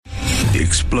The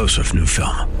explosive new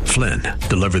film, Flynn,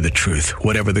 deliver the truth,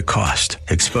 whatever the cost,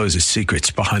 exposes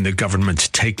secrets behind the government's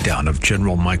takedown of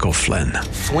General Michael Flynn.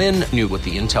 Flynn knew what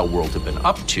the intel world had been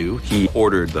up to. He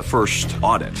ordered the first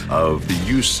audit of the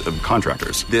use of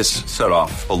contractors. This set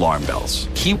off alarm bells.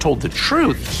 He told the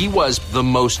truth. He was the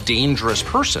most dangerous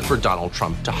person for Donald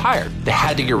Trump to hire. They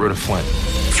had to get rid of Flynn.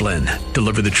 Flynn,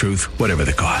 deliver the truth, whatever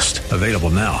the cost. Available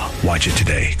now. Watch it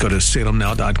today. Go to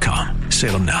salemnow.com.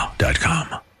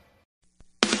 salemnow.com.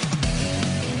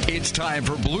 It's time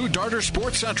for Blue Darter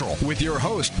Sports Central with your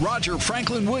host, Roger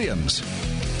Franklin Williams.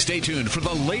 Stay tuned for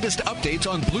the latest updates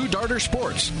on Blue Darter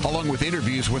Sports, along with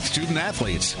interviews with student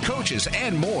athletes, coaches,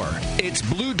 and more. It's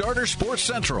Blue Darter Sports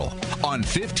Central on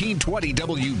 1520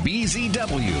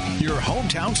 WBZW, your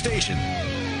hometown station.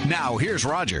 Now, here's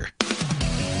Roger.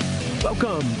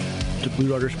 Welcome to Blue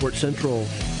Darter Sports Central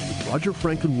with Roger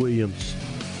Franklin Williams.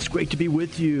 It's great to be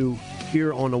with you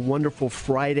here on a wonderful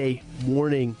Friday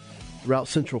morning throughout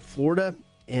Central Florida,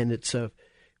 and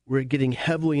we're getting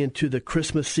heavily into the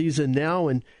Christmas season now,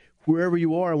 and wherever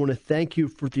you are, I want to thank you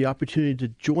for the opportunity to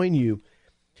join you.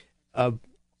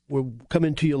 We're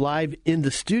coming to you live in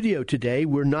the studio today.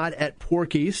 We're not at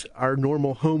Porky's, our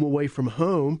normal home away from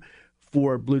home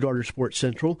for Blue Darter Sports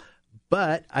Central,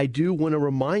 but I do want to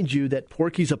remind you that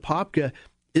Porky's Apopka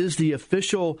is the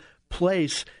official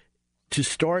place to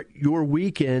start your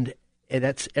weekend, and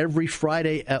that's every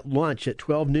Friday at lunch at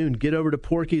 12 noon. Get over to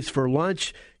Porky's for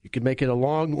lunch. You can make it a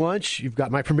long lunch. You've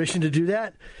got my permission to do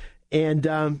that. And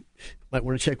might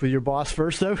want to check with your boss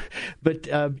first, though. But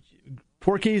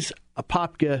Porky's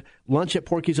Apopka, lunch at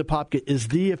Porky's Apopka is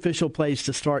the official place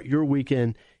to start your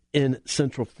weekend in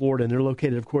Central Florida. And they're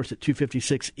located, of course, at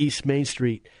 256 East Main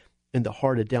Street in the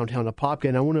heart of downtown Apopka.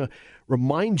 And I want to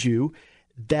remind you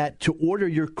that to order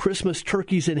your Christmas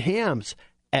turkeys and hams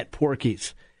at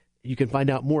Porky's, you can find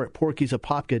out more at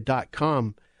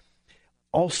porkysapopka.com.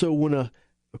 Also want to,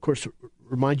 of course,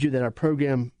 remind you that our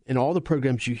program and all the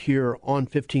programs you hear on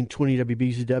 1520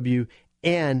 WBZW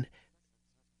and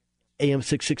AM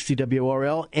 660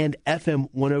 WRL and FM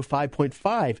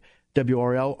 105.5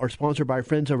 WRL are sponsored by our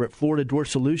friends over at Florida Door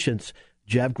Solutions.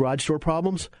 Do you have garage door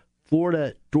problems?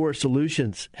 Florida Door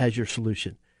Solutions has your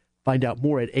solution. Find out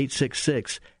more at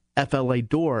 866 FLA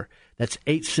Door. That's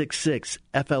 866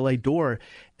 FLA Door,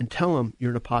 and tell them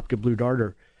you're an Apopka Blue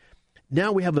Darter.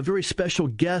 Now we have a very special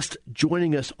guest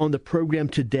joining us on the program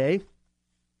today.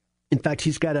 In fact,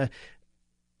 he's got a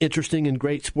interesting and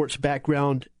great sports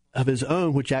background of his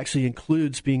own, which actually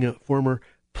includes being a former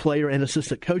player and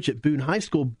assistant coach at Boone High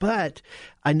School. But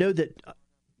I know that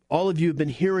all of you have been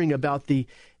hearing about the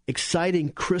exciting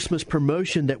Christmas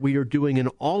promotion that we are doing in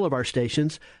all of our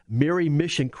stations, Merry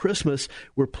Mission Christmas.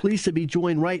 We're pleased to be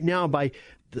joined right now by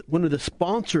one of the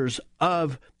sponsors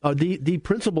of, the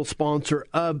principal sponsor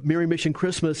of Merry Mission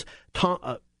Christmas,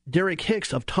 Derek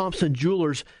Hicks of Thompson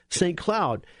Jewelers, St.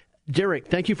 Cloud. Derek,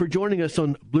 thank you for joining us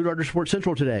on Blue Darter Sports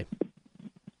Central today.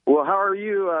 Well, how are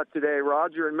you today,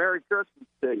 Roger, and Merry Christmas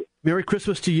to you. Merry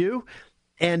Christmas to you.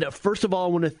 And first of all, I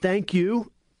want to thank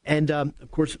you and,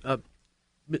 of course,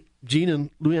 Gene and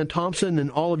Luann Thompson and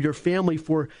all of your family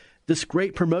for this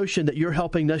great promotion that you're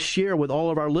helping us share with all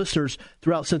of our listeners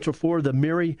throughout Central Florida, the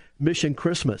Merry Mission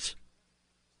Christmas.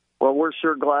 Well, we're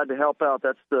sure glad to help out.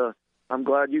 I'm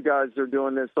glad you guys are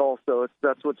doing this also.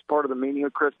 That's what's part of the meaning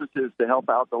of Christmas is to help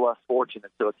out the less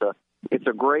fortunate. So it's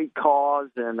a great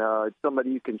cause, and it's somebody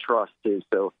you can trust too.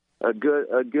 So a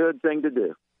good thing to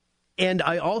do. And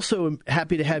I also am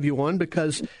happy to have you on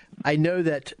because I know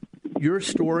that your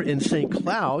store in St.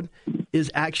 Cloud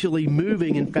is actually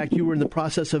moving. In fact, you were in the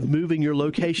process of moving your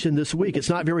location this week. It's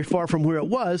not very far from where it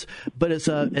was, but it's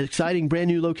an exciting brand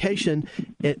new location,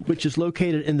 which is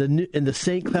located in the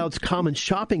St. Cloud's Common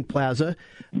Shopping Plaza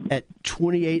at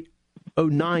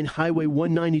 2809 Highway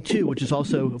 192, which is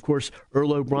also, of course,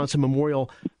 Earl Bronson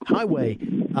Memorial Highway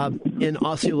in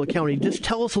Osceola County. Just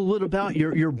tell us a little about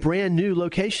your brand new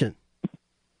location.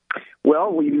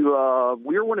 Well,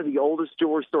 we're one of the oldest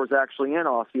jewelry stores actually in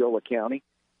Osceola County,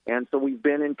 and so we've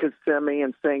been in Kissimmee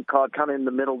and St. Cloud, kind of in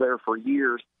the middle there for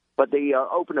years. But they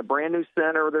opened a brand new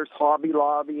center. There's Hobby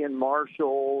Lobby and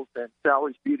Marshall's and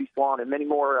Sally's Beauty Salon and many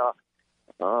more,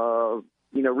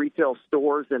 retail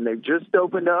stores. And they've just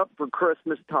opened up for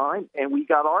Christmas time, and we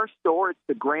got our store. It's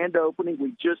the grand opening.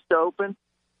 We just opened.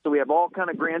 So we have all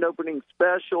kind of grand opening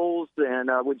specials, and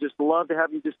we'd just love to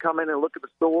have you just come in and look at the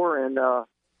store and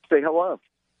say hello.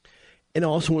 And I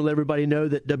also want to let everybody know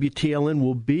that WTLN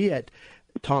will be at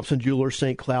Thompson Jewelers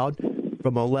St. Cloud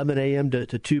from 11 a.m. to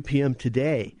 2 p.m.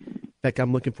 today. In fact,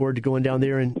 I'm looking forward to going down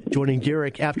there and joining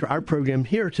Derek after our program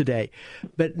here today.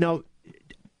 But now,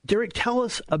 Derek, tell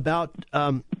us about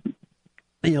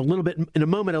a little bit in a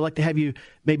moment, I'd like to have you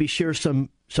maybe share some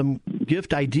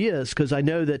gift ideas, because I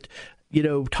know that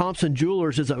Thompson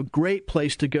Jewelers is a great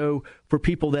place to go for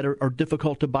people that are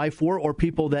difficult to buy for, or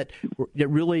people that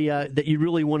really that you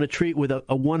really want to treat with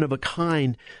a one of a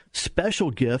kind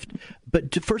special gift.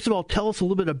 But first of all, tell us a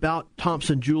little bit about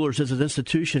Thompson Jewelers as an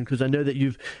institution, because I know that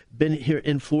you've been here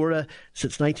in Florida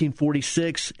since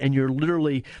 1946, and you're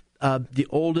literally the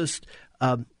oldest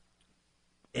and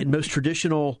most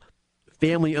traditional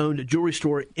family-owned jewelry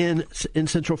store in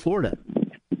Central Florida.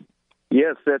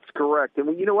 Yes, that's correct.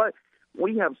 And you know what?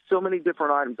 We have so many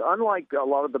different items. Unlike a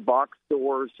lot of the box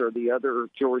stores or the other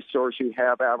jewelry stores you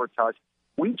have advertised,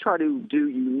 we try to do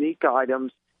unique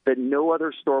items that no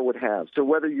other store would have. So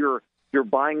whether you're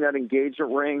buying that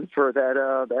engagement ring for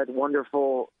that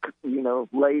wonderful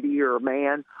lady or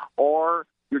man, or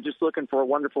you're just looking for a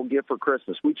wonderful gift for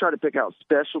Christmas, we try to pick out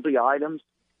specialty items.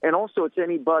 And also, it's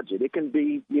any budget. It can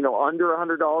be, under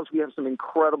 $100. We have some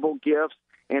incredible gifts.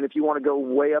 And if you want to go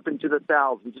way up into the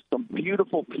thousands, just some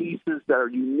beautiful pieces that are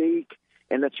unique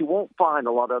and that you won't find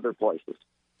a lot of other places.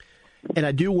 And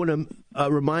I do want to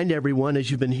remind everyone,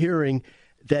 as you've been hearing,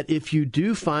 that if you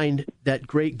do find that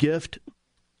great gift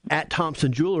at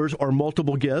Thompson Jewelers or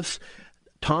multiple gifts,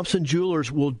 Thompson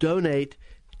Jewelers will donate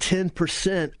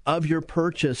 10% of your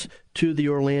purchase to the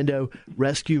Orlando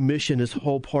Rescue Mission as a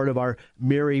whole part of our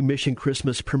Merry Mission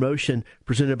Christmas promotion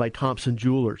presented by Thompson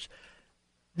Jewelers.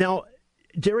 Now,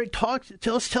 Derek,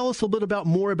 tell us a little bit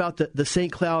more about the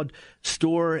St. Cloud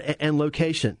store and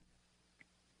location.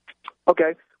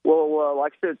 Okay. Well,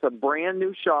 like I said, it's a brand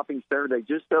new shopping center. They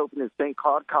just opened in St.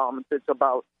 Cloud Commons.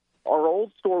 Our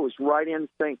old store was right in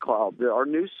St. Cloud. Our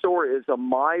new store is a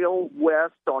mile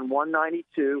west on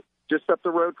 192. Just up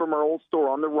the road from our old store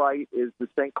on the right is the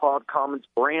St. Cloud Commons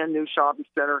brand new shopping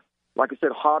center. Like I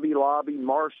said, Hobby Lobby,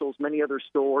 Marshalls, many other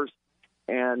stores.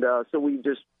 And so we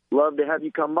just love to have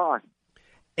you come by.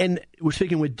 And we're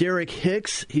speaking with Derek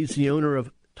Hicks. He's the owner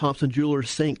of Thompson Jewelers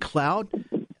St. Cloud,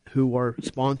 who are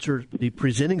the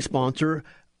presenting sponsor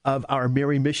of our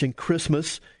Merry Mission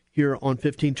Christmas here on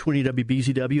 1520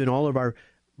 WBZW and all of our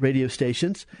radio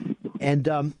stations.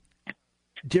 And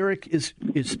Derek is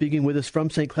speaking with us from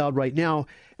St. Cloud right now.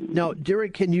 Now,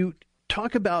 Derek, can you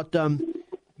talk about, do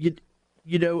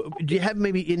you have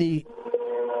maybe any,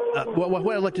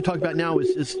 what I'd like to talk about now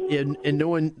is in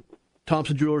knowing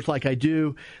Thompson Jewelers like I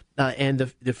do, and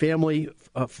the family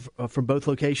from both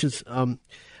locations,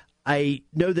 I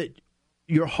know that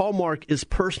your hallmark is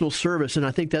personal service, and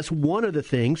I think that's one of the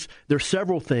things. There's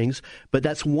several things, but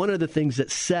that's one of the things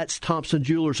that sets Thompson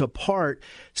Jewelers apart,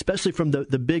 especially from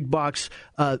the big box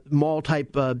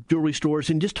mall-type jewelry stores.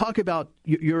 And just talk about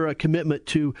your commitment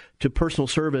to personal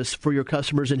service for your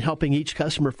customers and helping each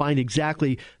customer find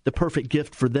exactly the perfect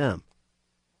gift for them.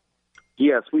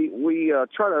 Yes, we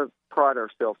try to pride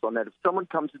ourselves on that. If someone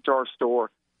comes into our store,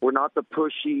 we're not the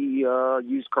pushy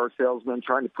used car salesman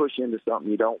trying to push you into something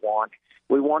you don't want.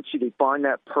 We want you to find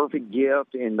that perfect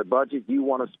gift in the budget you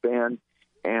want to spend.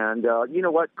 And you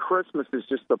know what? Christmas is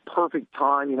just the perfect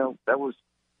time.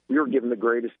 You're given the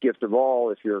greatest gift of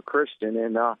all if you're a Christian.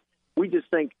 And we just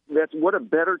think what a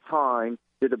better time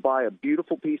to buy a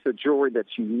beautiful piece of jewelry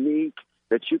that's unique,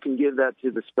 that you can give that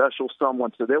to the special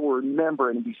someone so they will remember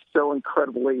and be so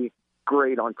incredibly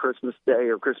great on Christmas Day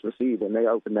or Christmas Eve when they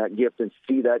open that gift and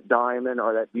see that diamond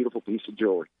or that beautiful piece of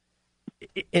jewelry.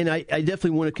 And I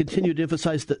definitely want to continue to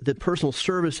emphasize the personal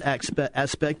service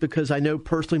aspect, because I know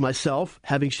personally myself,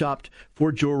 having shopped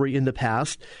for jewelry in the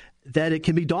past, that it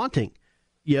can be daunting.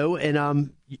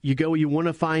 And you want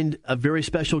to find a very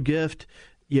special gift.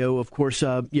 Of course,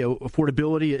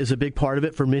 affordability is a big part of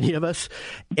it for many of us.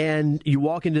 And you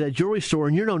walk into that jewelry store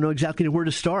and you don't know exactly where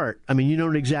to start. I mean, you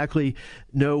don't exactly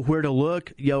know where to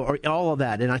look, or all of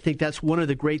that. And I think that's one of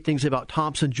the great things about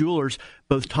Thompson Jewelers,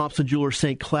 both Thompson Jewelers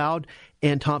St. Cloud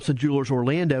and Thompson Jewelers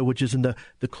Orlando, which is in the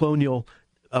Colonial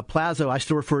Plaza. I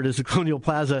still refer to it as the Colonial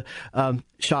Plaza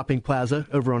shopping plaza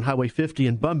over on Highway 50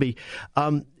 in Bumby.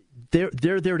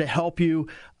 They're there to help you.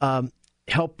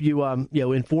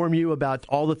 Inform you about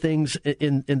all the things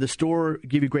in the store,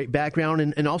 give you great background,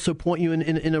 and also point you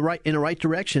in the right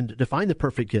direction to find the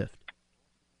perfect gift.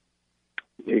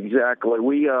 Exactly.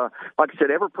 We, like I said,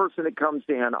 every person that comes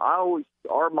in,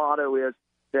 our motto is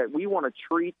that we want to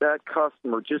treat that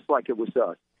customer just like it was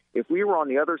us. If we were on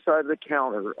the other side of the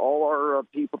counter, all our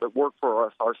people that work for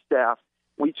us, our staff,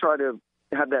 we try to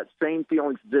have that same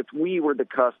feeling as if we were the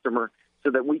customer, so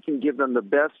that we can give them the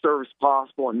best service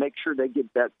possible and make sure they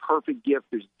get that perfect gift,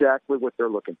 exactly what they're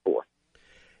looking for.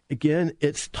 Again,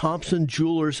 it's Thompson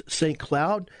Jewelers St.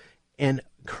 Cloud, and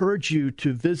encourage you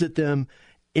to visit them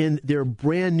in their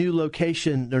brand new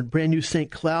location, their brand new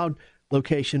St. Cloud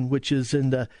location, which is in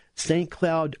the St.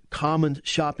 Cloud Commons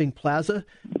Shopping Plaza.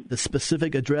 The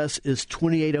specific address is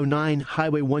 2809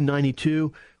 Highway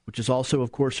 192, which is also,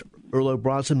 of course, Earl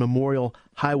Bronson Memorial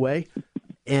Highway.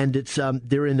 And it's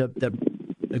they're in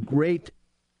a great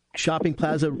shopping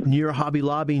plaza near Hobby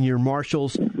Lobby, near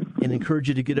Marshall's, and encourage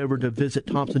you to get over to visit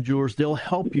Thompson Jewelers. They'll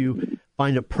help you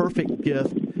find a perfect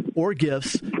gift or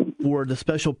gifts for the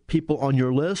special people on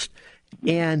your list,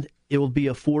 and it will be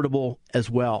affordable as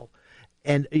well.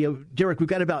 And, Derek, we've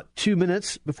got about 2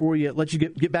 minutes before we let you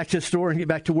get back to the store and get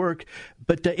back to work.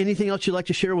 But anything else you'd like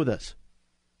to share with us?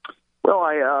 Well,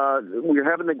 we're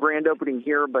having the grand opening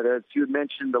here, but as you had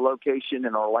mentioned, the location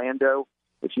in Orlando,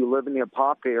 if you live in the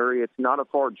Apopka area, it's not a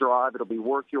far drive. It'll be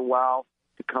worth your while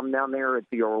to come down there at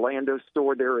the Orlando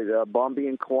store there at Bumby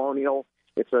and Colonial.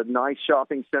 It's a nice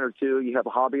shopping center, too. You have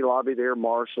a Hobby Lobby there,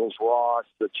 Marshall's, Ross,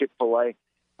 the Chick-fil-A.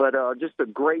 But just a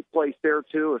great place there,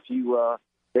 too.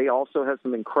 They also have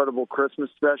some incredible Christmas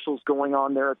specials going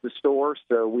on there at the store.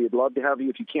 So we'd love to have you.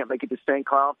 If you can't make it to St.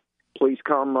 Cloud, please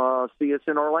come see us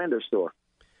in Orlando store.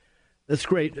 That's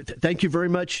great. Thank you very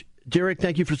much, Derek.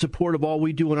 Thank you for support of all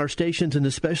we do on our stations, and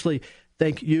especially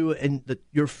thank you and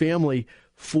your family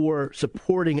for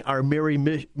supporting our Merry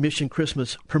Mission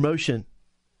Christmas promotion.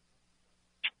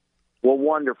 Well,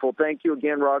 wonderful. Thank you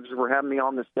again, Roger, for having me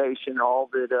on the station, all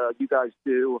that you guys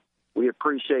do. We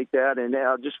appreciate that. And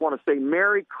I just want to say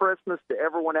Merry Christmas to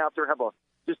everyone out there. Have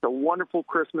just a wonderful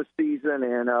Christmas season,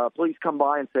 and please come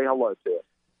by and say hello to us.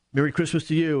 Merry Christmas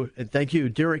to you, and thank you,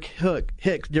 Derek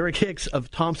Hicks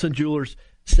of Thompson Jewelers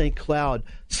St. Cloud,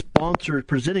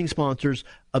 presenting sponsors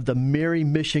of the Merry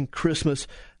Mission Christmas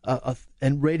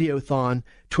and Radiothon,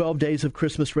 12 days of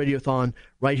Christmas Radiothon,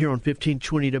 right here on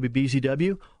 1520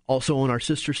 WBZW, also on our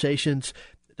sister stations,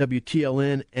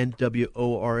 WTLN and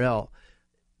WORL.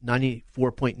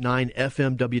 94.9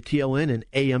 FM WTLN and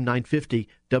AM 950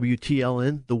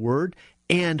 WTLN, The Word,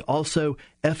 and also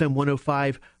FM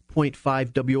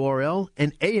 105.5 WRL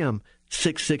and AM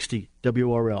 660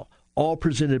 WRL, all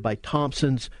presented by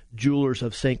Thompson's Jewelers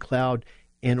of St. Cloud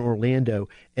and Orlando.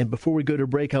 And before we go to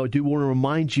break, I do want to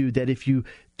remind you that if you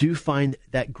do find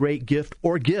that great gift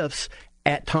or gifts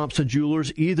at Thompson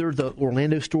Jewelers, either the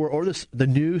Orlando store or the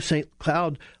new St.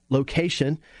 Cloud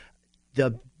location,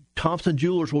 the Thompson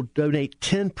Jewelers will donate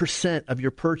 10% of your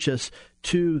purchase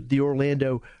to the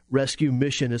Orlando Rescue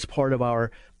Mission as part of our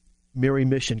Merry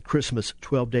Mission Christmas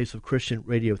 12 Days of Christian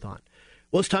Radiothon.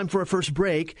 Well, it's time for our first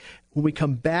break. When we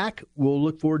come back, we'll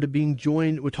look forward to being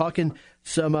joined. We're talking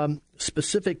some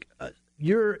specific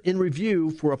year in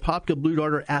review for Apopka Blue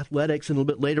Darter Athletics, and a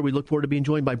little bit later we look forward to being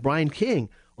joined by Brian King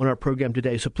on our program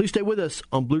today. So please stay with us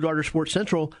on Blue Darter Sports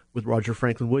Central with Roger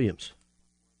Franklin Williams.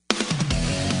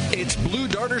 It's Blue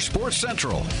Darter Sports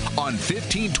Central on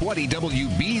 1520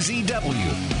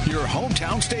 WBZW, your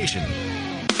hometown station.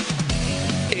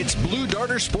 It's Blue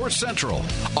Darter Sports Central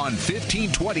on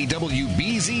 1520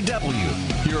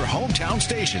 WBZW, your hometown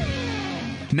station.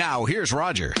 Now, here's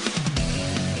Roger.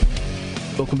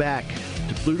 Welcome back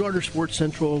to Blue Darter Sports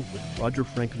Central with Roger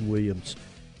Franklin Williams.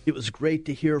 It was great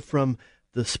to hear from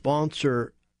the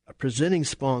sponsor, a presenting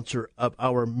sponsor of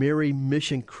our Merry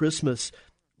Mission Christmas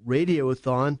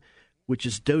Radiothon, which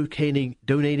is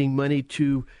donating money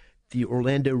to the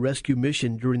Orlando Rescue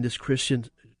Mission during this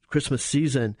Christmas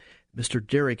season. Mr.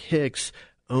 Derek Hicks,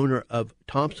 owner of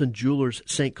Thompson Jewelers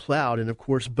St. Cloud, and of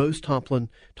course both Thompson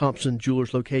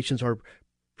Jewelers locations are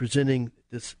presenting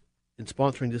this and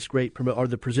sponsoring this great are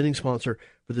the presenting sponsor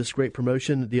for this great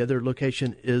promotion. The other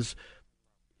location is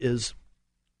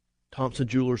Thompson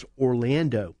Jewelers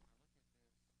Orlando.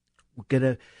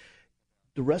 The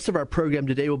rest of our program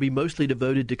today will be mostly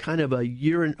devoted to kind of a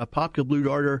year in Apopka Blue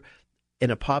Darter and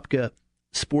Apopka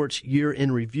Sports Year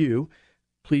in Review.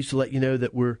 Pleased to let you know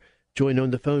that we're joined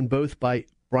on the phone both by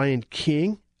Brian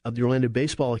King of the Orlando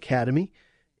Baseball Academy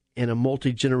and a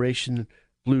multi-generation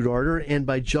Blue Darter, and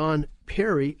by John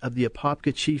Perry of the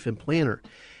Apopka Chief and Planner.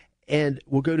 And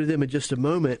we'll go to them in just a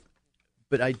moment,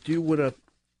 but I do want to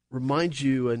remind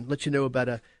you and let you know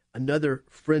about another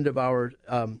friend of ours,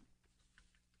 of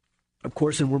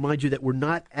course, and remind you that we're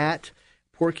not at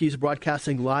Porky's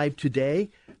broadcasting live today,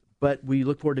 but we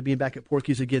look forward to being back at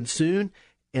Porky's again soon.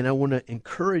 And I want to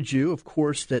encourage you, of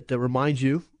course, to remind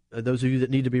you, those of you that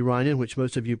need to be running, which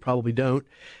most of you probably don't,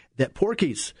 that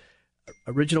Porky's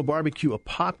Original Barbecue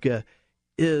Apopka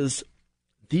is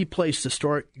the place to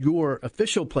start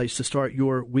official place to start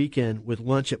your weekend with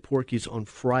lunch at Porky's on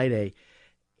Friday.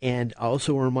 And I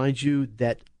also remind you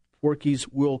that Porky's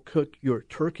will cook your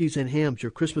turkeys and hams,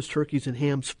 your Christmas turkeys and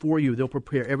hams for you. They'll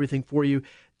prepare everything for you.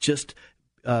 Just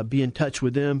be in touch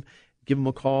with them, give them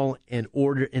a call, and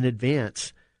order in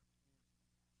advance.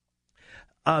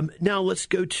 Now let's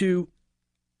go to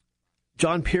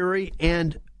John Perry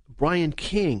and Brian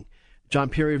King. John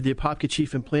Perry of the Apopka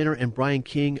Chief and Planner, and Brian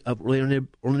King of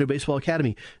Orlando Baseball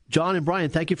Academy. John and Brian,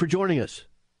 thank you for joining us.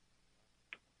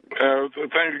 Thank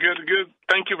you. Good.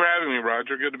 Thank you for having me,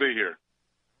 Roger. Good to be here.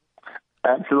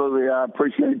 Absolutely. I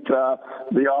appreciate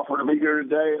the offer to be here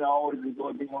today, and I always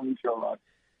enjoy being on the show, Roger.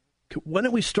 Why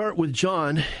don't we start with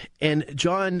John? And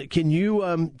John, can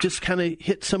you just kind of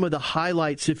hit some of the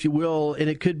highlights, if you will? And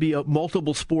it could be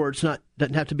multiple sports,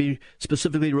 doesn't have to be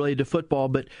specifically related to football,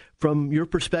 but from your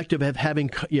perspective of having,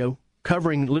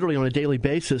 covering literally on a daily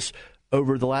basis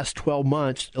over the last 12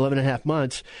 months, 11 and a half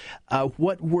months,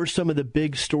 what were some of the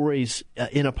big stories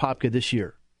in Apopka this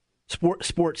year?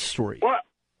 Sports stories. Well,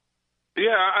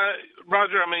 yeah,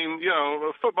 Roger,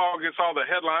 football gets all the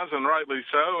headlines, and rightly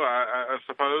so, I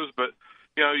suppose. But,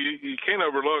 you can't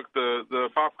overlook the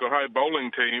Apopka High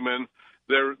bowling team and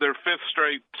their fifth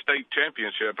straight state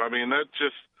championship. I mean, that's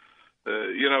just,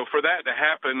 for that to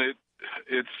happen,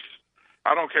 it's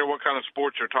I don't care what kind of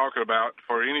sport you're talking about,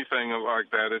 for anything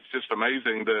like that, it's just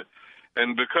amazing.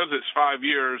 And because it's 5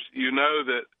 years,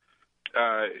 that,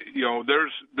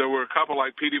 there were a couple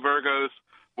like Petey Virgos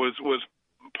was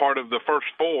part of the first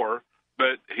four,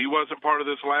 but he wasn't part of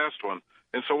this last one.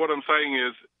 And so what I'm saying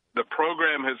is the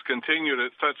program has continued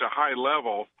at such a high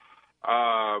level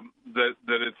that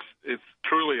it's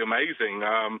truly amazing.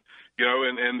 And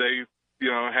they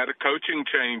had a coaching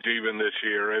change even this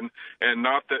year, and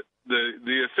not that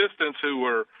the assistants who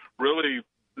were really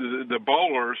the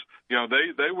bowlers,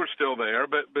 they were still there,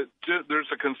 but just,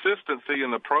 there's a consistency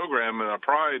in the program and a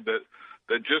pride that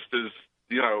just is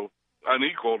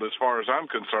unequaled as far as I'm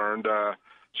concerned,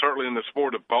 certainly in the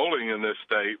sport of bowling in this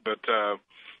state. But,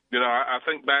 I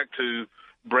think back to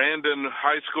Brandon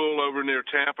High School over near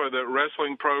Tampa, that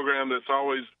wrestling program that's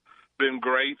always been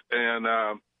great. And,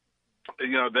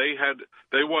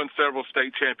 they won several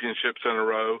state championships in a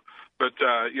row. But,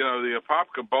 the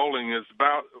Apopka bowling is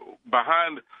about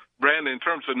behind Brandon in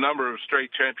terms of number of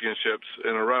straight championships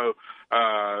in a row.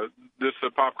 This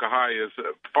Apopka High is,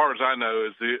 as far as I know,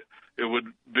 it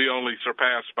would be only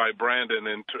surpassed by Brandon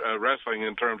in wrestling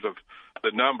in terms of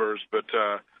the numbers. But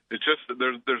it's just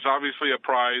there's obviously a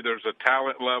pride. There's a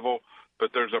talent level,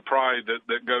 but there's a pride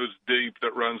that goes deep,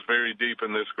 that runs very deep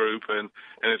in this group, and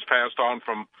it's passed on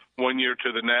from one year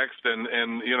to the next. And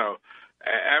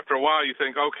after a while you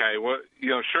think, okay, well,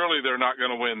 surely they're not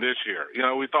going to win this year.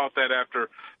 We thought that after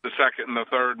the second and the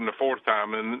third and the fourth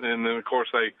time, and then of course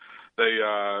they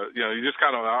you just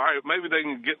kind of, all right, maybe they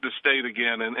can get to state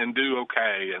again and do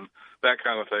okay and that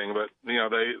kind of thing. But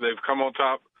they've come out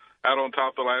on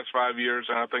top the last 5 years,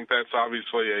 and I think that's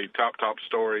obviously a top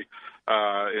story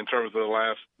in terms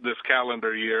of this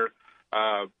calendar year.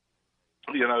 I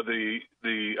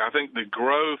think the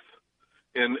growth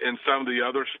in some of the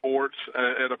other sports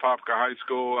at Apopka High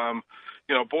School,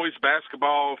 boys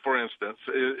basketball, for instance,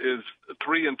 is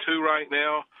 3-2 right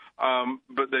now,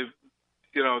 but they've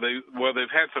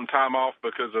had some time off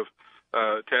because of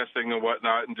testing and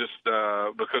whatnot, and just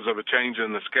because of a change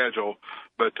in the schedule.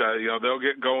 But they'll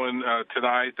get going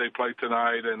tonight. They play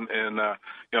tonight, and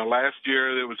last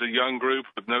year there was a young group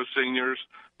with no seniors.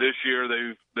 This year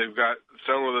they've got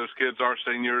several of those kids are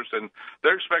seniors, and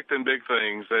they're expecting big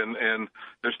things, and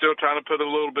they're still trying to put a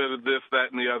little bit of this,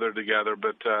 that, and the other together.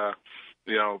 But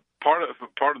part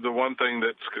of the one thing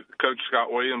that Coach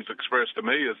Scott Williams expressed to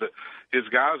me is that his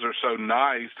guys are so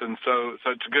nice and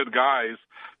such good guys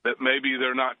that maybe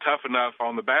they're not tough enough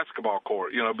on the basketball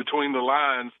court. Between the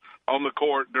lines on the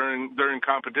court during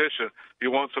competition, he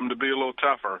wants them to be a little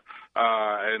tougher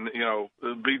and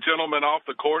be gentlemen off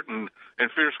the court and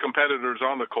fierce competitors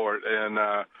on the court, and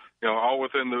all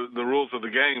within the rules of the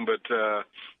game. But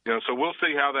so we'll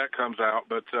see how that comes out.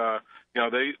 But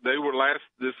they were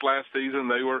this last season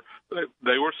they were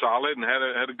solid and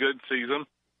had a good season.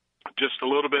 Just a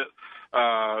little bit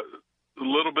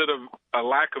of a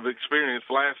lack of experience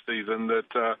last season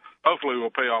that hopefully will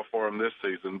pay off for them this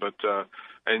season. But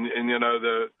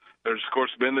there's of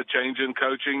course been the change in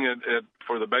coaching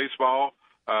for the baseball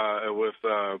with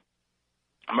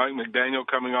Mike McDaniel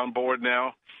coming on board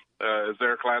now, as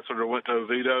Eric Lassiter went to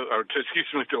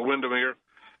to Windermere,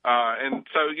 and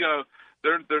so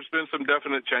there's been some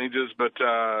definite changes, but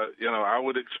I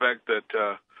would expect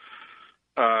that.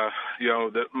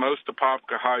 That most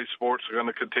Apopka High sports are going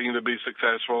to continue to be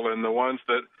successful, and the ones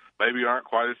that maybe aren't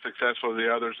quite as successful as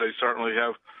the others, they certainly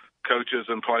have coaches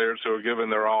and players who are giving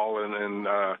their all and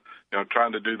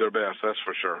trying to do their best. That's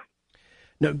for sure.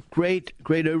 No, great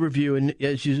overview, and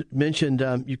as you mentioned,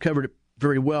 you covered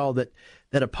very well, that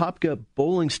Apopka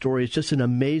bowling story is just an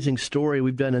amazing story.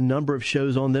 We've done a number of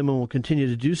shows on them and we'll continue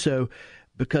to do so,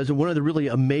 because one of the really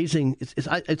amazing,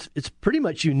 it's pretty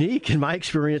much unique in my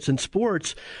experience in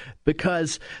sports,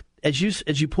 because as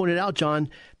you pointed out, John,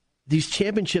 these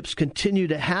championships continue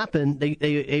to happen.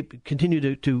 They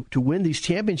continue to win these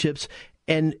championships,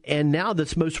 and now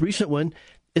this most recent one,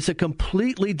 it's a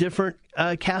completely different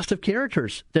cast of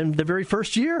characters than the very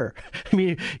first year. I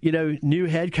mean, new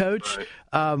head coach,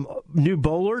 new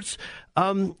bowlers,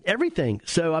 everything.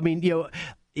 So, I mean,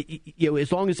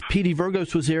 as long as Petey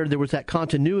Virgos was there was that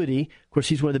continuity. Of course,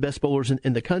 he's one of the best bowlers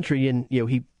in the country, and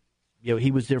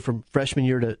he was there from freshman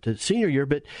year to senior year.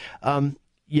 But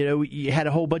you had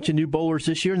a whole bunch of new bowlers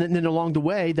this year, and then along the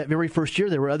way, that very first year,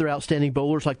 there were other outstanding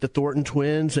bowlers like the Thornton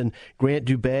twins and Grant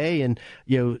Dubé, and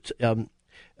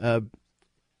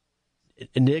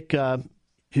Nick,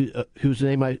 whose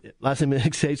last name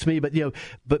escapes me, but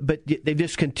they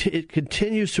just it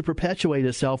continues to perpetuate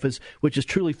itself, which is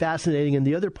truly fascinating. And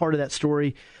the other part of that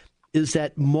story is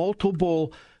that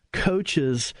multiple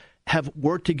coaches have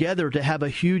worked together to have a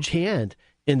huge hand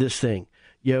in this thing.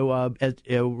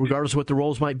 Regardless of what the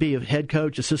roles might be, of head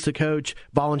coach, assistant coach,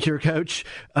 volunteer coach,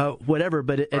 whatever.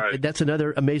 But that's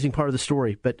another amazing part of the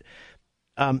story. But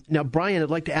now, Brian,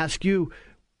 I'd like to ask you,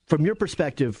 from your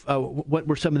perspective, what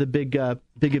were some of the big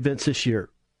events this year?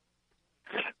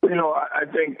 I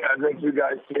think you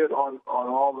guys hit on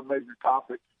all the major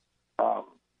topics.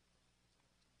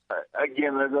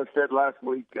 Again, as I said last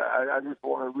week, I just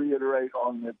want to reiterate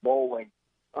on the bowling,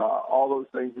 all those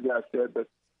things you guys said. But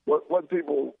what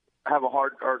people have a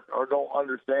hard or don't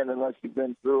understand unless you've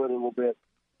been through it a little bit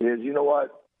is,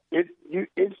 what it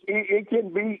can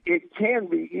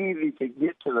be easy to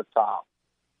get to the top.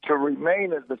 To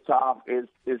remain at the top is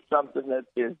something that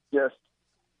is just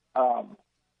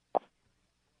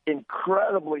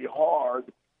incredibly hard,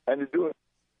 and to do it.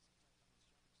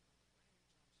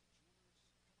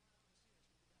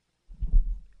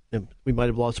 We might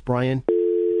have lost Brian.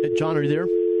 John, are you there?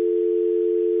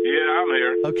 Yeah, I'm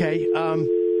here. Okay.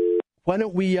 Why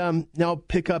don't we now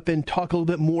pick up and talk a little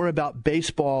bit more about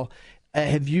baseball?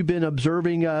 Have you been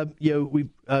observing?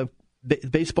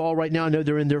 Baseball right now, I know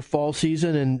they're in their fall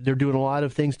season and they're doing a lot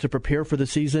of things to prepare for the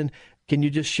season. Can you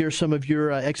just share some of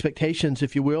your expectations,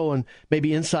 if you will, and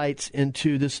maybe insights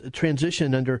into this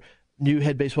transition under new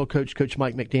head baseball coach, Coach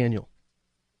Mike McDaniel?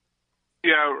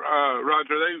 Yeah,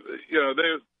 Roger,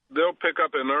 they'll pick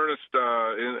up in earnest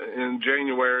in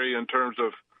January in terms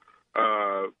of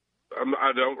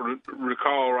I don't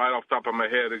recall right off the top of my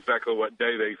head exactly what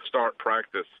day they start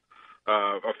practice,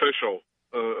 official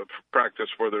practice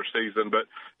for their season. But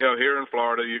here in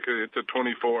Florida, it's a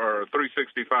 24 or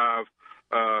 365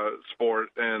 sport,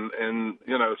 and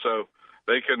so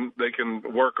they can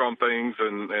work on things,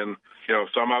 and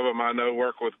some of them I know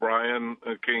work with Brian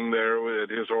King there at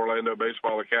his Orlando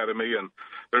Baseball Academy, and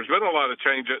there's been a lot of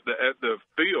change at the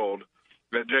field,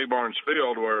 at Jay Barnes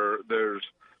Field, where there's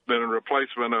been a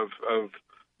replacement of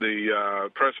the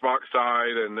press box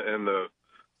side and the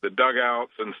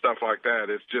dugouts and stuff like that.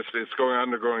 It's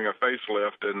undergoing a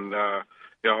facelift, and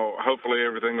hopefully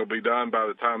everything will be done by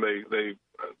the time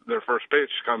their first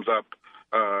pitch comes up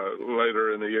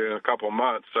later in the year, in a couple of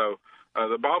months. So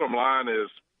the bottom line is,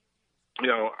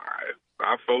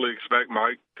 I fully expect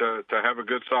Mike to have a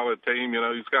good, solid team.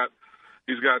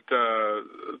 He's got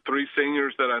 3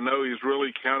 seniors that I know he's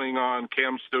really counting on: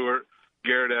 Cam Stewart,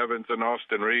 Garrett Evans, and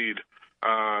Austin Reed.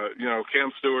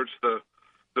 Cam Stewart's the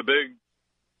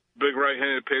big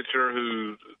right-handed pitcher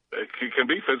who can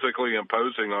be physically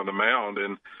imposing on the mound,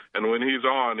 and when he's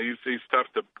on, he's tough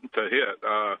to hit.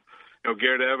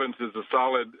 Garrett Evans is a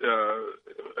solid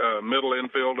middle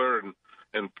infielder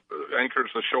and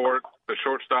anchors the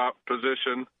shortstop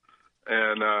position,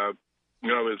 and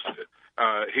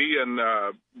he and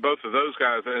both of those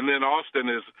guys, and then Austin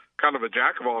is kind of a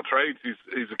jack of all trades.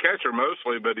 He's a catcher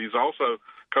mostly, but he's also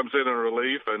comes in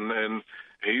relief, and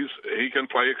he can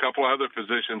play a couple other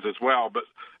positions as well. But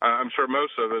I'm sure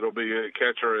most of it will be a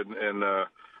catcher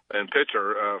and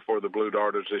pitcher for the Blue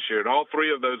Darters this year. And all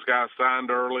 3 of those guys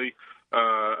signed early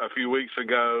a few weeks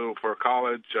ago for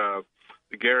college.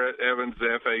 Garrett Evans,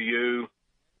 FAU,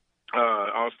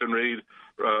 Austin Reed,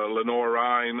 Lenore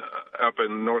Ryan up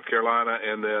in North Carolina,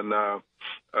 and then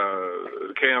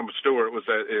Cam Stewart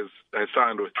has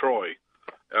signed with Troy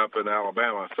up in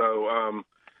Alabama. So,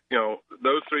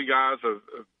 those 3 guys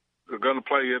are going to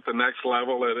play at the next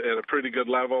level, at a pretty good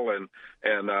level, and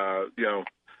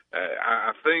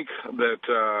I think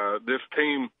that this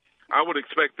team, I would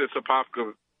expect this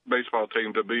Apopka baseball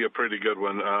team to be a pretty good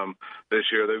one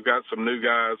this year. They've got some new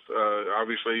guys.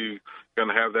 Obviously, going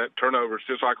to have that turnover,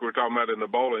 just like we were talking about in the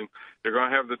bowling. They're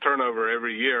going to have the turnover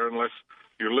every year unless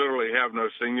you literally have no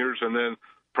seniors, and then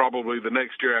probably the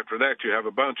next year after that you have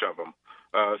a bunch of them.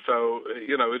 So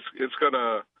it's going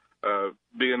to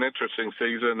be an interesting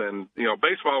season, and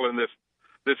baseball in this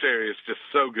area is just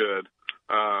so good,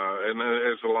 and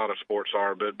as a lot of sports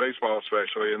are, but baseball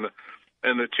especially, and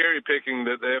the cherry picking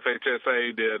that the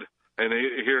FHSA did, and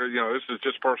here this is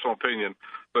just personal opinion,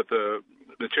 but the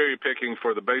cherry picking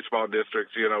for the baseball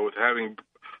districts, with having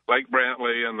Lake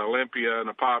Brantley and Olympia and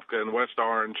Apopka and West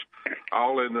Orange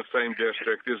all in the same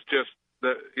district is just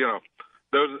that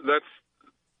that's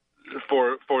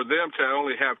for them to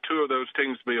only have two of those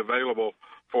teams be available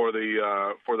for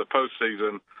the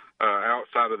postseason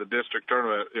outside of the district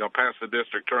tournament, past the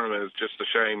district tournament is just a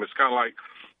shame. It's kind of like,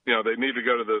 they need to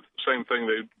go to the same thing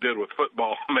they did with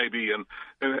football maybe and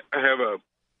have a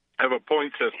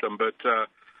point system. But,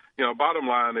 bottom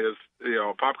line is,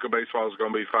 Apopka baseball is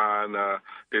going to be fine.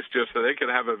 It's just that they could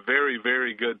have a very,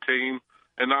 very good team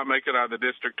and not make it out of the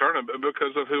district tournament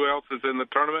because of who else is in the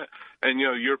tournament. And,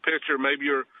 your pitcher, maybe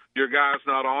your guy's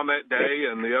not on that day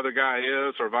and the other guy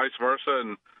is, or vice versa.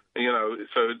 And,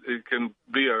 so it can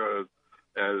be a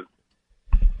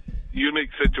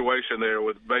unique situation there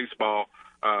with baseball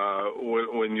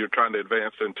when you're trying to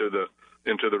advance into the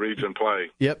region play.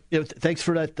 Yep. Thanks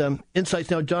for that insights.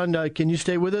 Now, John, can you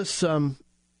stay with us? We'll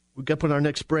get on our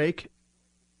next break.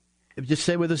 Just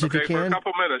stay with us if you can. For a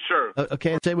couple minutes, sure.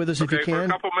 Okay, stay with us if you can. For a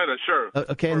couple minutes, sure.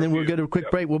 Okay, and then we'll go to a quick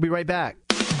break. We'll be right back.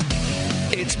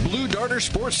 It's Blue Darter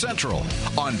Sports Central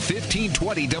on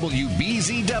 1520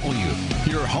 WBZW,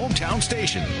 your hometown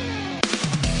station.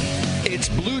 It's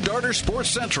Blue Darter Sports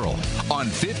Central on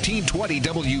 1520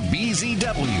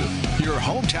 WBZW, your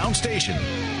hometown station.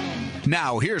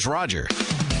 Now, here's Roger.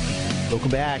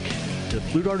 Welcome back to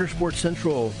Blue Darter Sports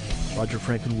Central. Roger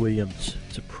Franklin Williams.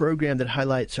 It's a program that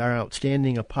highlights our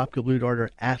outstanding Apopka Blue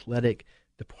Darter athletic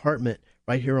department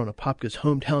right here on Apopka's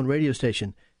hometown radio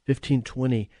station,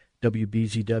 1520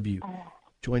 WBZW.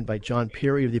 Joined by John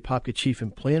Perry of the Apopka Chief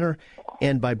and Planner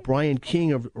and by Brian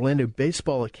King of Orlando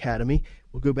Baseball Academy.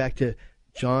 We'll go back to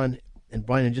John and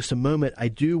Brian in just a moment. I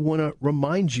do want to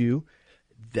remind you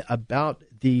about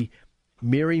the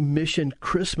Merry Mission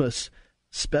Christmas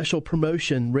special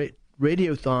promotion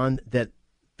radiothon that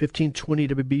 1520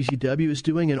 WBZW is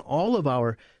doing, and all of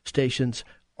our stations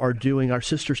are doing, our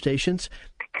sister stations.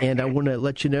 And I want to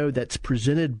let you know that's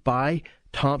presented by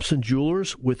Thompson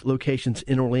Jewelers with locations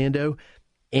in Orlando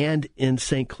and in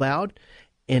St. Cloud.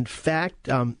 In fact,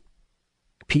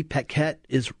 Pete Paquette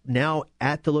is now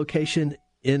at the location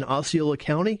in Osceola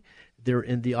County. They're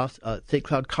in the St.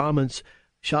 Cloud Commons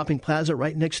shopping plaza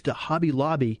right next to Hobby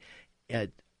Lobby. I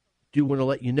do want to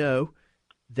let you know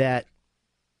that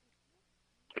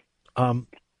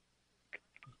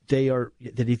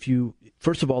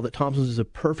first of all, that Thompson's is a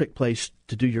perfect place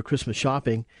to do your Christmas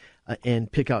shopping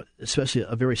and pick out especially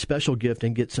a very special gift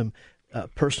and get some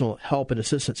personal help and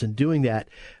assistance in doing that.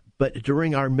 But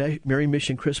during our Merry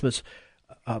Mission Christmas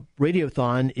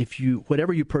radiothon,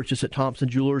 whatever you purchase at Thompson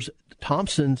Jewelers,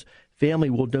 Thompson's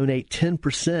family will donate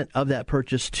 10% of that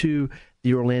purchase to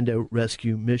the Orlando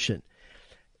Rescue Mission.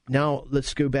 Now,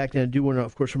 let's go back, and I do want to,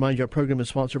 of course, remind you our program is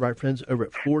sponsored by our friends over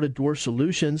at Florida Door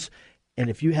Solutions. And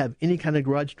if you have any kind of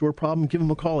garage door problem, give them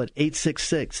a call at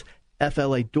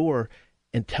 866-FLA-DOOR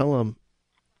and tell them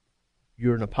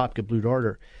you're an Apopka Blue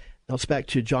Darter. Now, it's back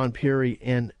to John Perry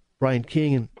and Brian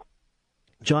King. And,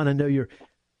 John, I know you're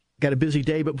got a busy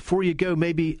day, but before you go,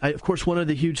 maybe, of course, one of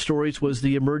the huge stories was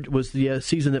the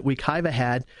season that Wekiva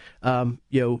had,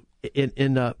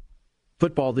 in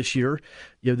football this year.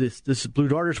 This is Blue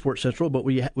Darter Sports Central, but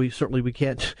we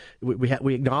acknowledge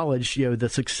the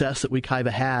success that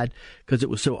Wekiva had because it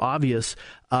was so obvious.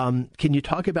 Can you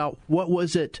talk about what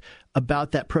was it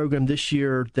about that program this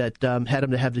year that had them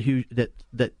to have the huge that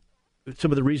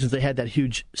some of the reasons they had that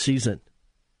huge season?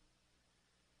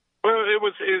 Well,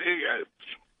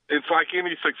 it's like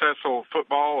any successful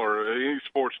football or any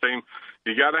sports team.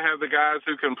 You got to have the guys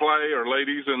who can play, or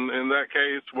ladies in that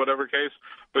case, whatever case.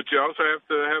 But you also have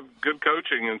to have good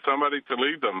coaching and somebody to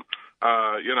lead them.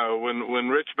 When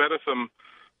Rich Bedison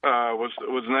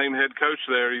was named head coach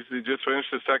there, he just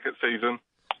finished his second season.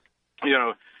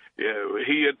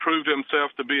 He had proved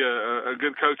himself to be a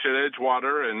good coach at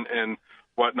Edgewater and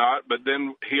whatnot. But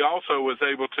then he also was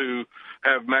able to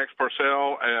have Max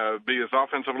Purcell be his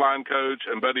offensive line coach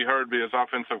and Buddy Hurd be his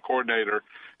offensive coordinator.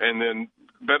 And then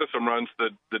Bedison runs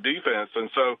the defense. And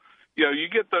so, you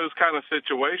get those kind of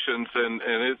situations, and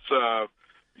it's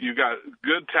you got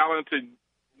good, talented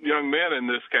young men in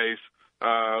this case,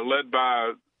 led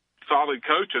by solid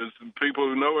coaches, people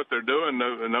who know what they're doing,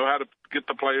 know how to get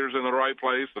the players in the right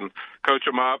place and coach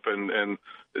them up and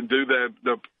do the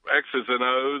X's and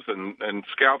O's and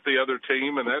scout the other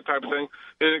team and that type of thing.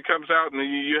 And it comes out and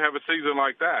you have a season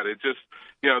like that. It just,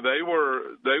 they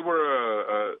were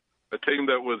a team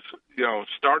that was,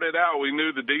 started out, we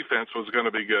knew the defense was going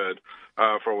to be good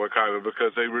for Wekiva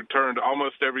because they returned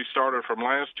almost every starter from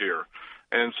last year.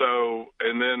 And so,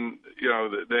 and then,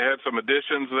 they had some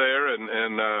additions there and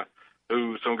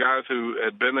some guys who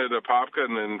had been at Apopka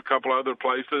and a couple other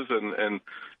places and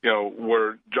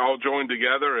were all joined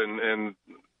together and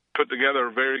put together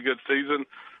a very good season.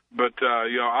 But,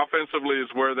 offensively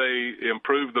is where they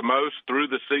improved the most through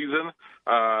the season.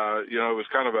 It was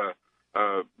kind of a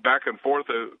back and forth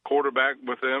quarterback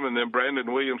with them, and then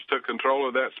Brandon Williams took control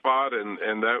of that spot,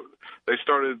 and that they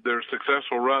started their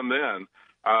successful run then.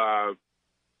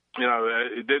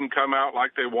 It didn't come out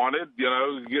like they wanted.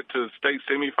 You get to state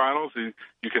semifinals, you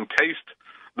can taste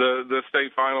the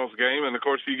state finals game, and of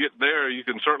course you get there, you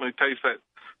can certainly taste that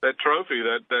trophy,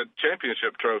 that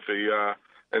championship trophy.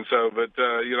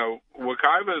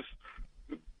 Wekiva's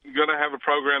going to have a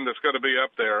program that's going to be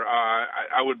up there.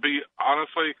 I would be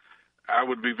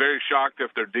very shocked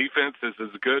if their defense is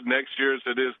as good next year as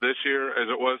it is this year, as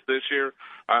it was this year.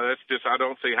 I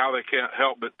don't see how they can't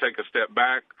help but take a step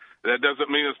back. That doesn't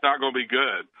mean it's not going to be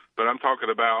good, but I'm talking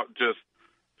about just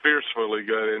fiercely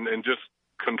good and just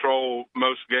control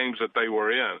most games that they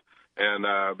were in. And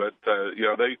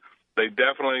they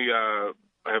definitely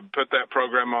have put that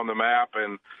program on the map.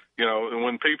 And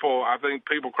when I think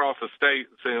people cross the state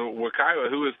saying,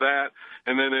 Wekiva, who is that?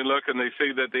 And then they look and they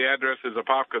see that the address is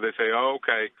Apopka. They say, oh,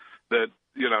 okay, that,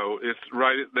 it's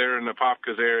right there in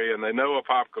Apopka's area, and they know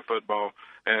Apopka football,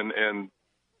 and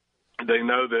they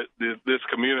know that this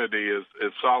community is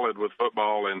solid with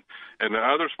football and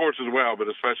other sports as well, but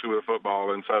especially with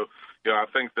football. And so, I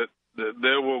think that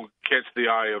they will catch the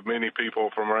eye of many people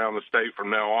from around the state from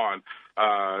now on.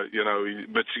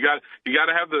 But you got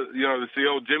to have it's the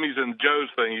old Jimmys and Joes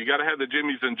thing. You got to have the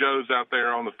Jimmys and Joes out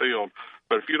there on the field.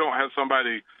 But if you don't have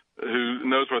somebody who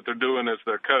knows what they're doing as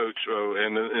their coach,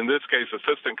 and in this case,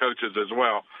 assistant coaches as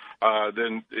well,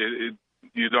 then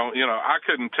you don't. I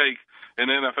couldn't take an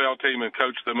NFL team and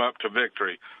coach them up to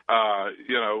victory.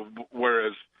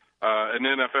 Whereas an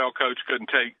NFL coach couldn't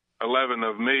take 11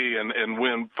 of me and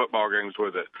win football games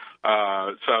with it.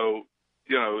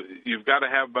 You've got to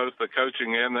have both the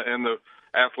coaching and the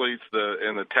athletes,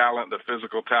 and the talent, the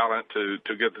physical talent to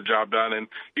get the job done. And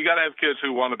you got to have kids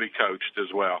who want to be coached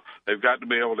as well. They've got to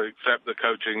be able to accept the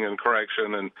coaching and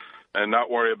correction and not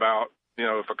worry about,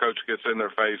 if a coach gets in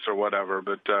their face or whatever.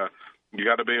 But you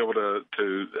got to be able to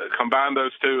combine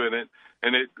those two,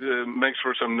 and it makes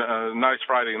for some nice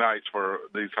Friday nights for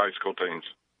these high school teams.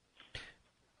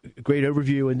 Great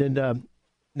overview. And then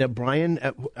now, Brian,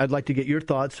 I'd like to get your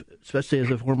thoughts, especially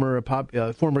as a former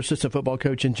assistant football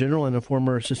coach in general and a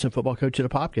former assistant football coach at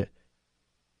Apopka,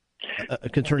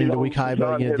 concerning the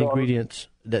Wekiva, the ingredients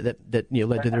that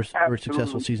led to their very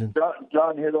successful season.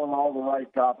 John hit on all the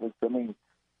right topics. I mean,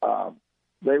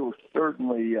 they were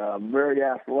certainly very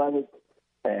athletic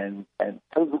and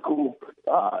physical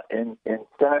in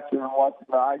stature and watching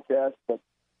the eye test. But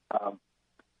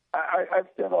I've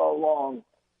said all along,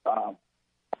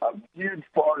 a huge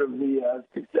part of the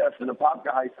success in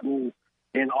Apopka High School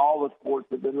in all the sports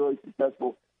that have been really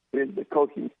successful is the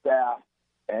coaching staff.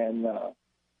 And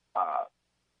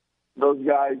those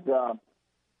guys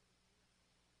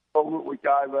over at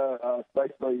Wekiva,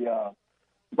 especially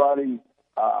Buddy,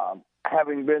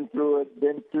 having been through it,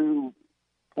 been to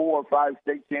 4 or 5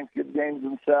 state championship games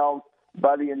themselves,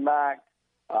 Buddy and Max,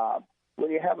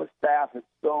 when you have a staff, it's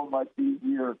so much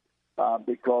easier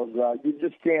because you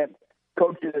just can't.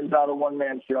 Coaching is not a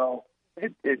one-man show.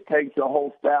 It takes a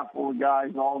whole staff full of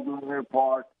guys all doing their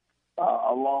part,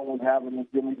 along with having the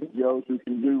Jimmys and Joes who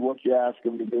can do what you ask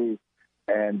them to do.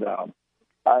 And the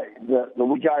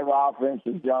Wekiva offense,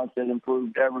 as John said,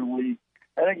 improved every week.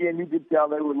 And again, you could tell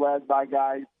they were led by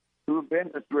guys who have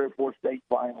been to 3 or 4 state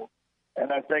finals.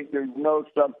 And I think there's no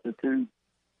substitute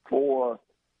for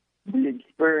the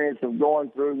experience of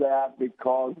going through that,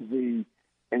 because the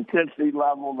intensity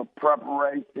level, the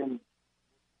preparation.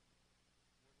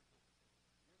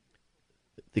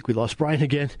 I think we lost Brian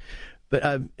again. But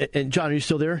and John, are you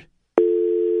still there? I'm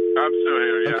still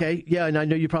here, yeah. Okay, yeah, and I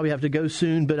know you probably have to go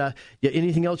soon, but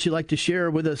anything else you'd like to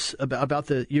share with us about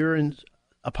the year in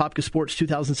Apopka Sports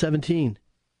 2017?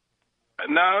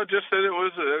 No, just that it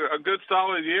was a good,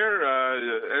 solid year.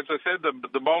 As I said,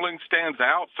 the bowling stands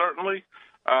out, certainly.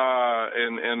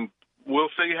 And we'll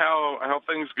see how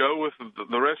things go with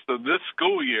the rest of this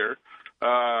school year.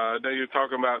 I know you're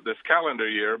talking about this calendar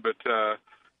year, but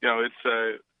it's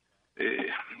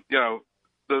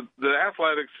the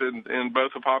athletics in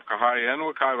both Apopka High and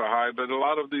Wekiva High, but a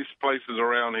lot of these places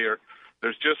around here,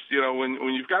 there's just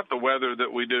when you've got the weather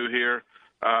that we do here,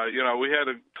 we had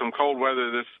some cold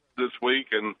weather this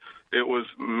week, and it was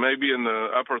maybe in the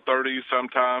upper 30s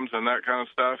sometimes and that kind of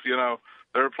stuff.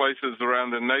 There are places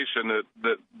around the nation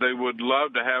that they would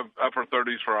love to have upper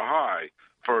 30s for a high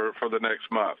for the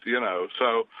next month,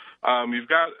 So you've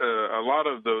got a lot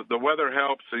of the weather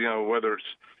helps, whether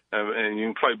it's and you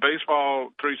can play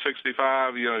baseball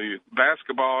 365,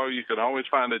 basketball, you can always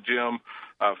find a gym,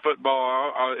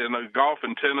 football, and golf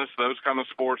and tennis, those kind of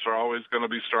sports are always going to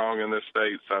be strong in this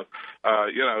state. So,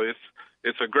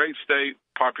 it's a great state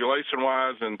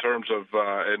population-wise in terms of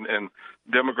and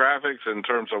demographics, in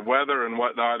terms of weather and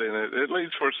whatnot, and it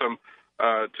leads for some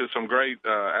to some great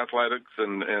athletics,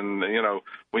 and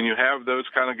when you have those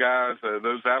kind of guys,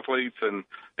 those athletes, and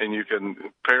you can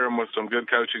pair them with some good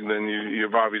coaching, then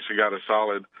you've obviously got a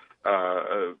solid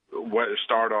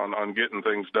start on getting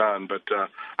things done. But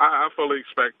I fully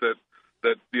expect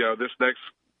that this next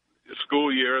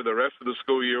school year, the rest of the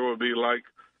school year will be like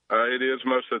it is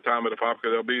most of the time at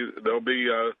Apopka. There'll be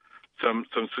some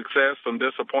success, some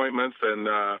disappointments, and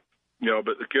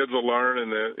but the kids will learn,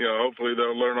 and hopefully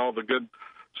they'll learn all the good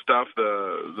stuff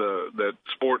that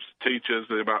sports teaches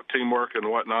about teamwork and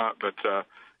whatnot. But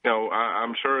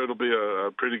I'm sure it'll be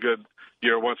a pretty good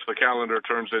year once the calendar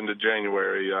turns into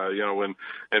January. When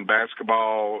and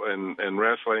basketball and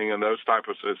wrestling and those type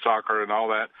of soccer and all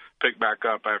that pick back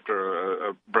up after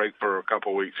a break for a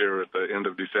couple of weeks here at the end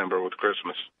of December with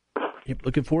Christmas. Yep,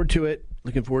 looking forward to it.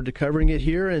 Looking forward to covering it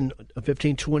here in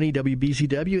 1520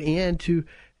 WBZW and to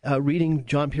reading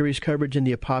John Perry's coverage in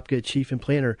the Apopka Chief and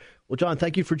Planner. Well, John,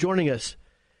 thank you for joining us.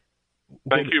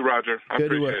 Thank you, Roger. I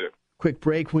appreciate it. Quick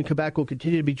break. When we come back, we'll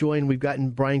continue to be joined. We've gotten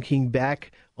Brian King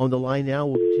back on the line now.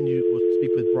 We'll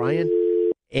speak with Brian.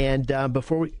 And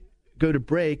before we go to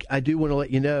break, I do want to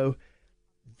let you know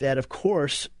that, of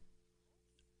course,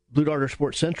 Blue Darter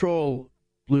Sports Central,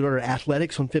 Blue Darter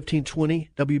Athletics on 1520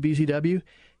 WBZW,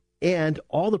 and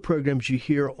all the programs you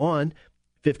hear on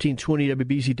 1520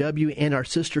 WBZW and our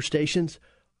sister stations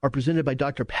are presented by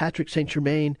Dr. Patrick St.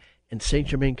 Germain and St.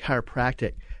 Germain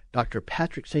Chiropractic. Dr.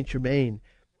 Patrick St. Germain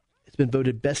has been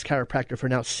voted best chiropractor for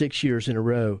now 6 years in a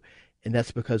row, and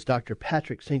that's because Dr.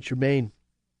 Patrick St. Germain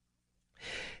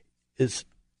has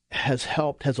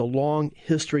a long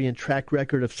history and track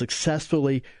record of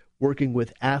successfully working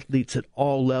with athletes at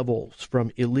all levels,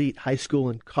 from elite high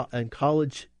school and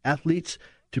college athletes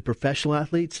to professional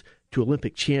athletes to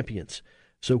Olympic champions.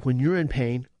 So when you're in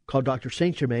pain, call Dr.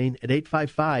 St. Germain at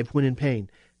 855-WHEN-IN-PAIN.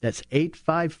 That's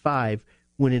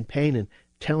 855-WHEN-IN-PAIN, and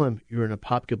tell him you're an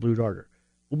Apopka Blue Darter.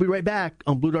 We'll be right back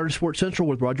on Blue Darter Sports Central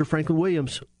with Roger Franklin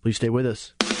Williams. Please stay with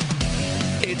us.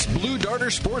 It's Blue Darter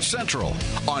Sports Central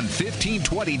on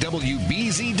 1520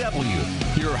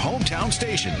 WBZW, your hometown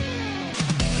station.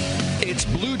 It's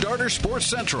Blue Darter Sports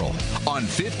Central on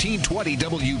 1520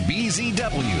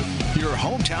 WBZW, your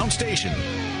hometown station.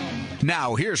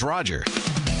 Now, here's Roger.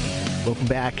 Welcome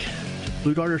back to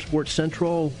Blue Darter Sports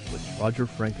Central with Roger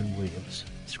Franklin Williams.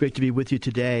 It's great to be with you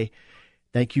today.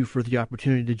 Thank you for the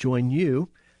opportunity to join you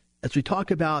as we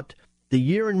talk about the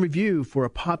year in review for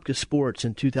Apopka Sports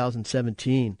in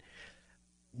 2017.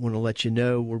 I want to let you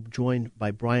know we're joined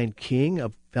by Brian King,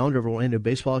 founder of Orlando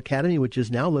Baseball Academy, which is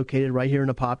now located right here in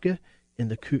Apopka in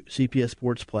the CPS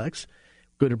Sportsplex.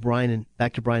 Go to Brian and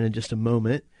back to Brian in just a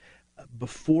moment.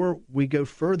 Before we go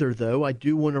further, though, I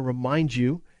do want to remind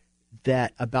you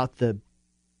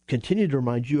continue to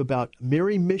remind you about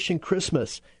Merry Mission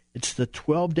Christmas. It's the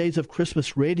 12 Days of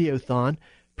Christmas Radiothon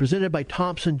presented by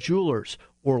Thompson Jewelers,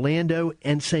 Orlando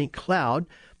and St. Cloud.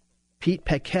 Pete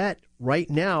Paquette right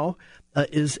now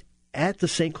is at the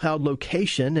St. Cloud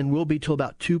location and will be till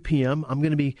about 2 p.m. I'm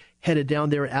going to be headed down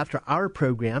there after our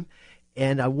program.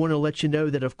 And I want to let you know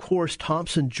that, of course,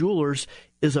 Thompson Jewelers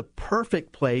is a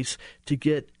perfect place to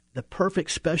get the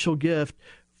perfect special gift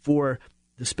for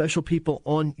the special people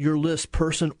on your list,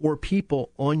 person or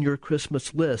people on your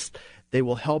Christmas list. They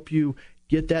will help you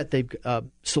get that. They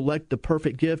select the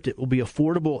perfect gift. It will be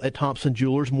affordable at Thompson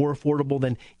Jewelers, more affordable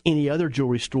than any other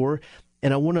jewelry store.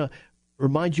 And I want to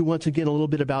remind you once again a little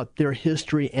bit about their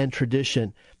history and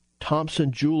tradition.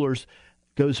 Thompson Jewelers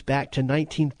goes back to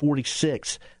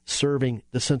 1946, serving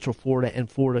the Central Florida and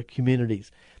Florida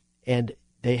communities. And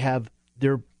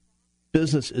their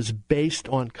business is based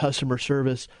on customer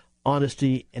service,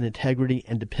 honesty and integrity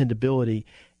and dependability.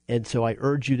 And so I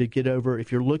urge you to get over,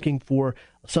 if you're looking for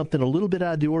something a little bit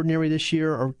out of the ordinary this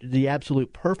year or the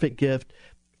absolute perfect gift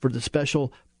for the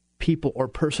special people or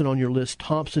person on your list,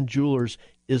 Thompson Jewelers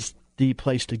is the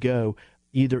place to go,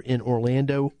 either in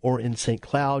Orlando or in St.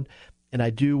 Cloud. And I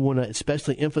do want to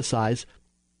especially emphasize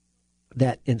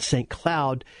that in St.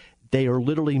 Cloud, they are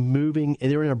literally moving.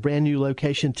 They're in a brand new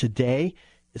location today.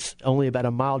 It's only about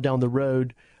a mile down the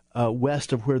road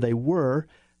west of where they were,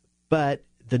 but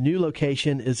the new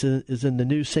location is in the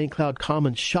new St. Cloud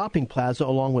Commons Shopping Plaza,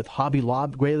 along with Hobby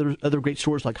Lobby, other great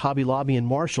stores like Hobby Lobby and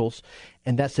Marshall's,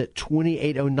 and that's at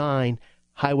 2809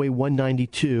 Highway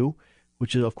 192,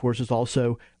 which is, of course, is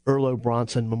also Earl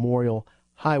Bronson Memorial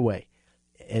Highway.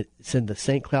 It's in the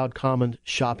St. Cloud Commons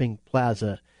Shopping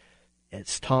Plaza.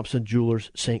 It's Thompson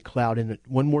Jewelers, St. Cloud. And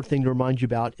one more thing to remind you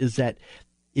about is that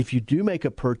if you do make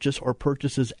a purchase or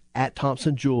purchases at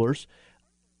Thompson Jewelers,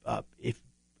 if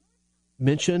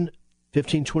mention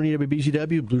 1520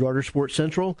 WBZW, Blue Darter Sports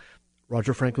Central,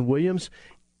 Roger Franklin Williams,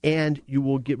 and you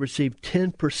will receive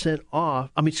 10% off.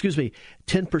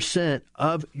 10%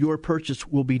 of your purchase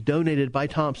will be donated by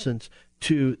Thompson's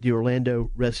to the Orlando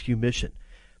Rescue Mission.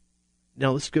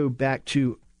 Now let's go back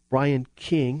to Brian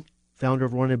King, founder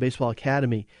of Orlando Baseball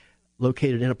Academy,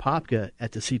 located in Apopka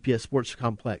at the CPS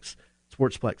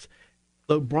Sportsplex.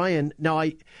 So Brian, now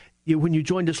when you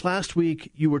joined us last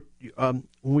week, when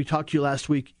we talked to you last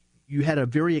week, you had a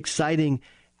very exciting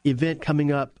event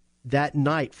coming up that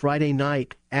night, Friday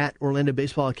night, at Orlando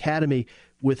Baseball Academy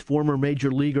with former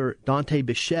Major Leaguer Dante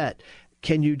Bichette.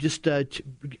 Can you just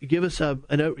give us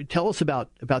tell us about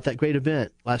that great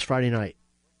event last Friday night?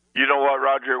 You know what,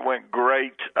 Roger? It went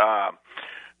great.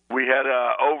 We had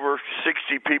over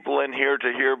 60 people in here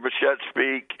to hear Bichette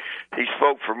speak. He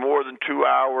spoke for more than 2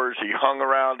 hours. He hung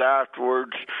around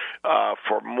afterwards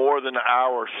for more than an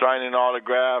hour, signing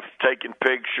autographs, taking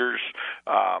pictures,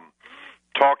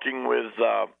 talking with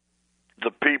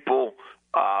the people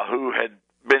who had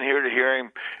been here to hear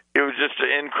him. It was just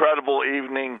an incredible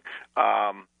evening.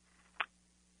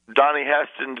 Donnie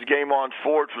Heston's Game On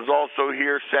Sports was also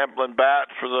here sampling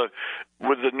bats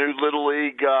with the new Little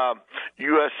League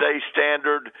USA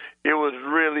standard. It was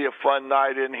really a fun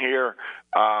night in here.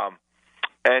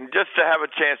 And just to have a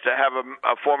chance to have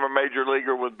a former major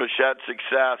leaguer with Bichette's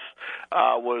success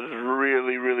was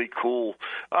really, really cool.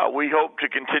 We hope to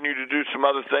continue to do some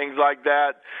other things like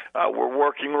that. We're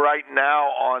working right now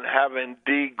on having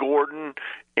Dee Gordon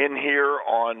in here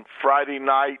on Friday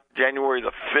night, January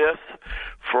the 5th,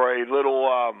 for a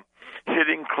little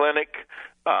hitting clinic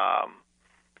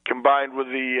combined with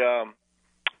the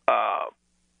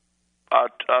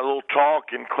a little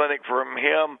talk and clinic from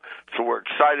him. So we're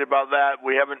excited about that.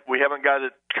 We haven't got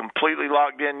it completely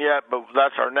locked in yet, but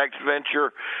that's our next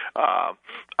venture.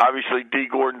 Obviously, Dee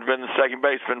Gordon's been the second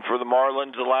baseman for the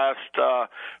Marlins the last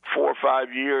 4 or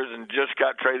 5 years and just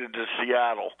got traded to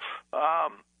Seattle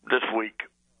this week.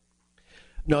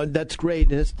 No, that's great.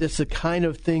 And it's the kind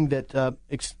of thing that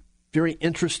very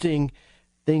interesting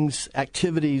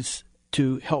activities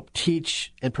to help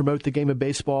teach and promote the game of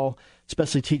baseball,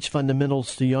 especially teach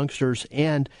fundamentals to youngsters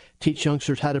and teach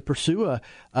youngsters how to pursue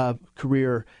a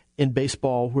career in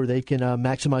baseball where they can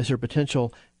maximize their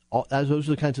potential. Those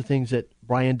are the kinds of things that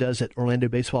Brian does at Orlando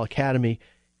Baseball Academy,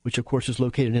 which, of course, is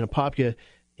located in Apopka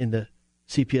in the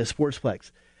CPS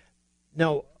Sportsplex.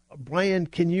 Now, Brian,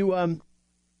 can you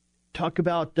talk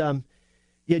about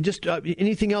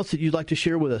anything else that you'd like to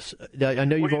share with us? I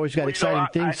know you've always got exciting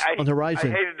things on the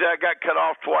horizon. I hated that I got cut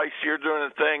off twice here doing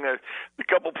the thing. The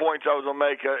couple points I was going to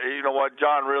make, you know what,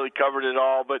 John really covered it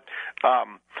all. But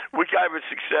Wekiva's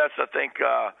success, I think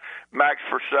Max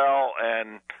Purcell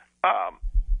and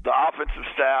the offensive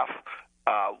staff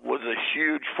was a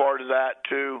huge part of that,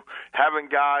 too. Having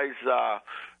guys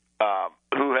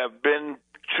who have been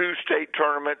to state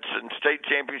tournaments and state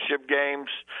championship games.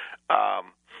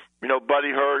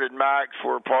 Buddy Hurd and Max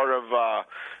were part of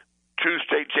 2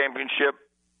 state championship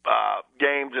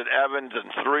games at Evans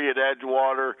and 3 at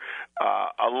Edgewater,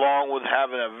 along with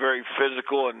having a very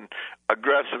physical and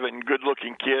aggressive and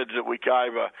good-looking kids at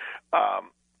Wekiva,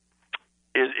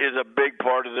 is a big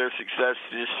part of their success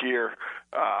this year.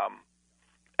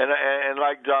 And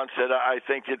like John said, I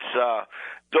think it's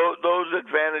those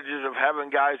advantages of having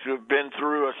guys who have been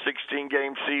through a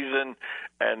 16-game season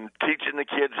and teaching the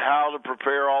kids how to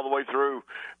prepare all the way through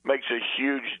makes a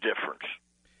huge difference.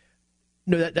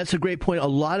 No, that's a great point. A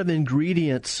lot of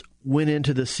ingredients went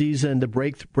into the season, the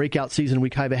breakout season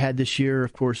Wekiva had this year.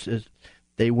 Of course,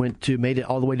 they made it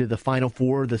all the way to the Final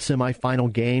Four, the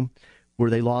semifinal game, where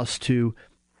they lost to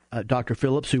Dr.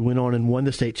 Phillips, who went on and won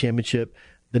the state championship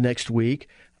the next week.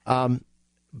 But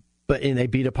And they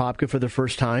beat Apopka for the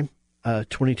first time,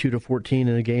 22-14 in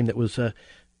a game that was a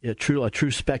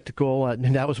true spectacle.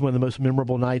 And that was one of the most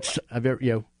memorable nights I've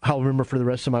ever, I'll remember for the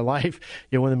rest of my life.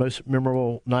 One of the most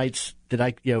memorable nights that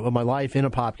of my life in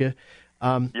Apopka.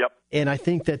 Yep. And I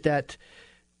think that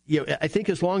I think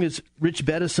as long as Rich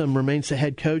Bedesom remains the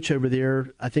head coach over there,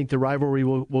 I think the rivalry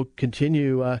will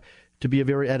continue to be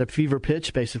at a fever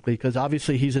pitch, basically, because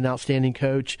obviously he's an outstanding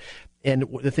coach. And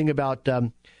the thing about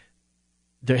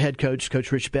their head coach,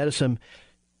 Coach Rich Bedesom,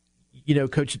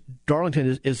 Coach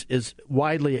Darlington is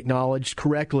widely acknowledged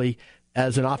correctly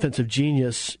as an offensive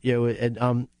genius,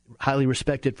 and highly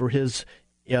respected for his,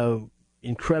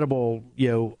 incredible,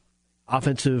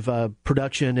 offensive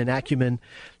production and acumen.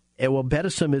 And well,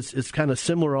 Bedesom is kind of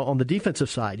similar on the defensive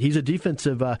side. He's a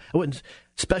defensive,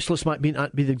 specialist might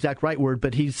not be the exact right word,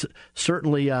 but he's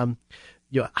certainly,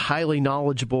 highly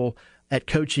knowledgeable at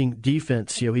coaching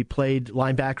defense. He played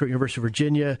linebacker at University of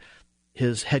Virginia.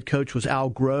 His head coach was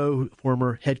Al Groh,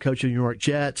 former head coach of the New York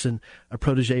Jets and a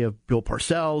protege of Bill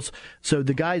Parcells. So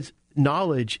the guy's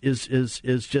knowledge is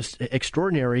just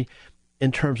extraordinary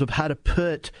in terms of how to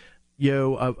put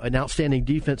an outstanding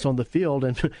defense on the field,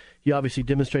 and he obviously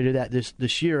demonstrated that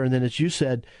this year. And then, as you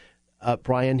said,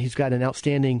 Brian, he's got an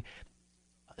outstanding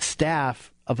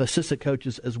staff of assistant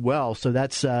coaches as well. So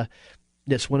that's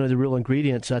one of the real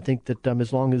ingredients. I think that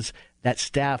as long as that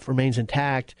staff remains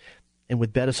intact, and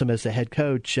with Bedesom as the head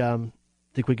coach, I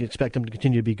think we can expect them to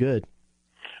continue to be good.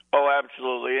 Oh,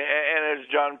 absolutely. And as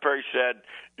John Perry said,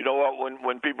 you know what,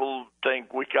 when people think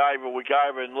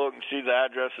Wekiva, and look and see the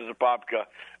addresses of Apopka,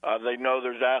 they know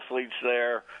there's athletes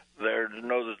there. They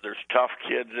know that there's tough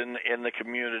kids in the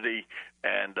community.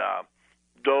 And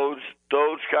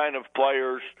those kind of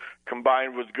players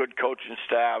combined with good coaching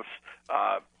staffs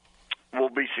will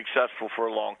be successful for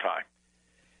a long time.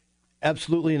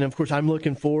 Absolutely, and of course, I'm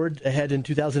looking forward ahead in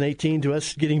 2018 to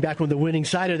us getting back on the winning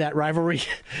side of that rivalry,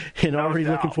 and already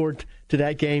looking forward to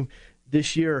that game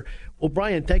this year. Well,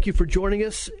 Brian, thank you for joining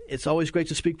us. It's always great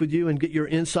to speak with you and get your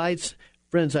insights.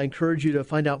 Friends, I encourage you to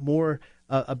find out more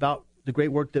about the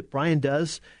great work that Brian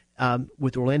does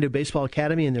with Orlando Baseball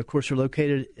Academy, and of course, they're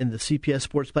located in the CPS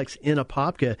Sportsplex in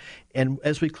Apopka. And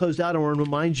as we close out, I want to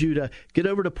remind you to get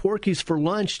over to Porky's for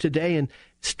lunch today and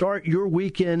start your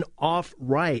weekend off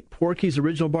right. Porky's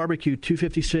Original Barbecue,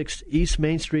 256 East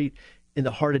Main Street in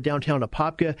the heart of downtown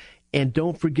Apopka. And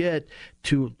don't forget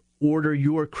to order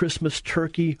your Christmas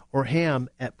turkey or ham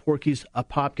at Porky's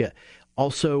Apopka.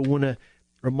 Also want to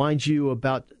remind you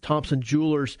about Thompson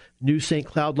Jewelers' new St.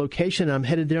 Cloud location. I'm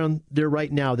headed there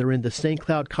right now. They're in the St.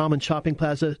 Cloud Common Shopping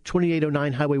Plaza,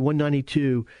 2809 Highway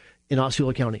 192 in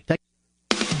Osceola County.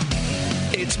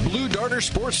 It's Blue Darter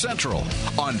Sports Central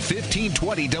on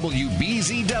 1520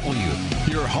 WBZW,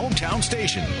 your hometown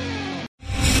station.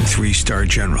 3-star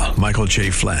General Michael J.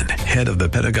 Flynn, head of the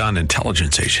Pentagon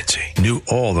Intelligence Agency, knew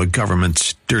all the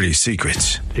government's dirty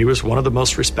secrets. He was one of the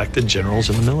most respected generals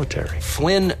in the military.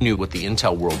 Flynn knew what the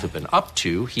intel world had been up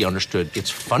to. He understood its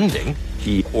funding.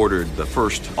 He ordered the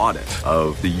first audit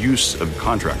of the use of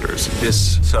contractors.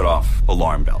 This set off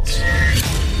alarm bells.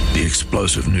 The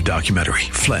explosive new documentary,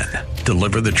 Flynn,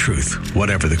 Deliver the Truth,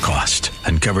 Whatever the Cost,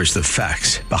 uncovers the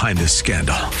facts behind this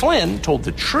scandal. Flynn told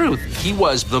the truth. He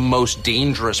was the most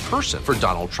dangerous person for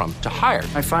Donald Trump to hire.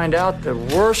 I find out the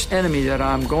worst enemy that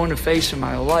I'm going to face in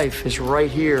my life is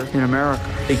right here in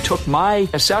America. They took my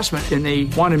assessment and they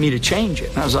wanted me to change it.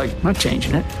 And I was like, I'm not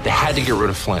changing it. They had to get rid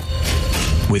of Flynn.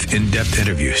 With in-depth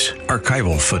interviews,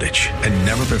 archival footage, and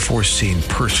never-before-seen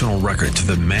personal records of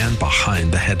the man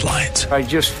behind the headlines. I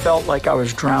just felt like I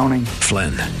was drowning.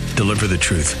 Flynn, Deliver the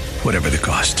Truth, Whatever the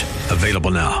Cost.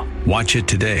 Available now. Watch it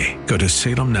today. Go to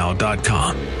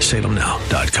salemnow.com.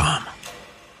 salemnow.com.